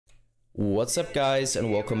What's up guys,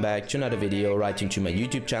 and welcome back to another video right into my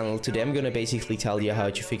YouTube channel. Today I'm gonna basically tell you how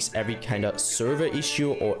to fix every kind of server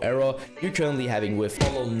issue or error you're currently having with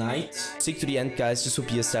Hollow Knight. Stick to the end guys, this will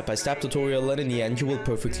be a step-by-step tutorial, and in the end you will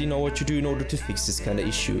perfectly know what to do in order to fix this kind of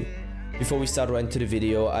issue. Before we start right into the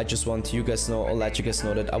video, I just want to let you guys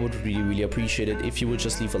know that I would really appreciate it if you would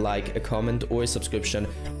just leave a like, a comment or a subscription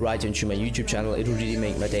right into my YouTube channel. It would really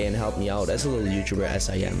make my day and help me out as a little YouTuber as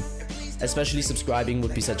I am. Especially subscribing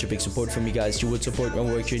would be such a big support for me guys. You would support my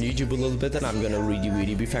work here on YouTube a little bit, and I'm gonna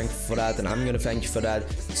really be thankful for that, and I'm gonna thank you for that.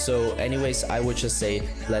 So anyways, I would just say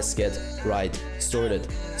let's get right started.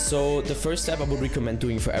 So the first step I would recommend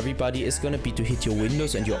doing for everybody is gonna be to hit your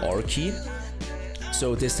Windows and your R key.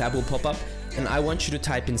 So this tab will pop up, and I want you to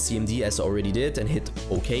type in cmd as I already did and hit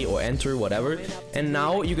OK or enter, whatever. And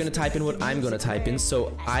now you're gonna type in what I'm gonna type in.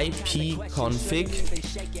 So ipconfig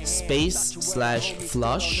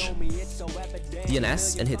 /flush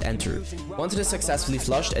DNS and hit enter. Once it is successfully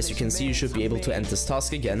flushed, as you can see, you should be able to end this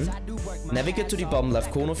task again. Navigate to the bottom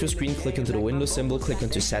left corner of your screen, click into the Windows symbol, click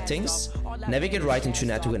into settings, navigate right into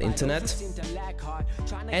network and internet,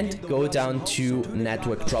 and go down to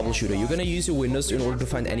network troubleshooter. You're gonna use your Windows in order to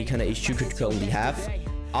find any kind of issue you could currently have.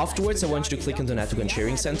 Afterwards, I want you to click into Network and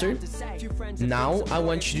Sharing Center. Now, I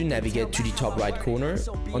want you to navigate to the top right corner.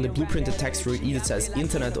 On the blueprinted text where it either says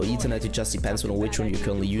Internet or Ethernet, it just depends on which one you're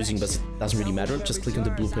currently using, but it doesn't really matter. Just click on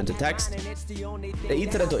the blueprinted text. The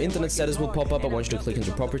Ethernet or Internet status will pop up. I want you to click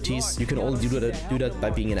into Properties. You can only do that by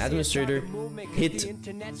being an administrator. Hit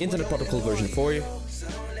Internet Protocol version 4.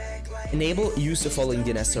 Enable use the following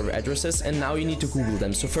DNS server addresses, and now you need to Google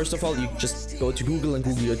them. So first of all, you just go to Google and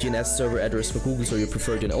Google your DNS server address for Google, so you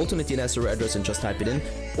prefer an alternate DNS server address, and just type it in,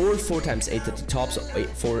 or 4 times 8 at the top, so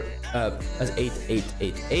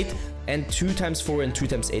 8888, and 2 times 4 and 2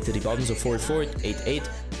 times 8 at the bottom, so 4488,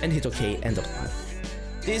 and hit OK and apply.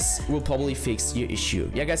 This will probably fix your issue.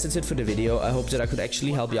 Yeah guys, that's it for the video. I hope that I could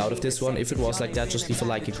actually help you out of this one. If it was like that, just leave a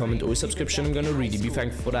like, a comment or a subscription. I'm gonna really be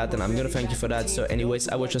thankful for that, and I'm gonna thank you for that. So anyways,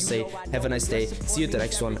 I would just say have a nice day, see you at the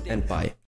next one, and bye.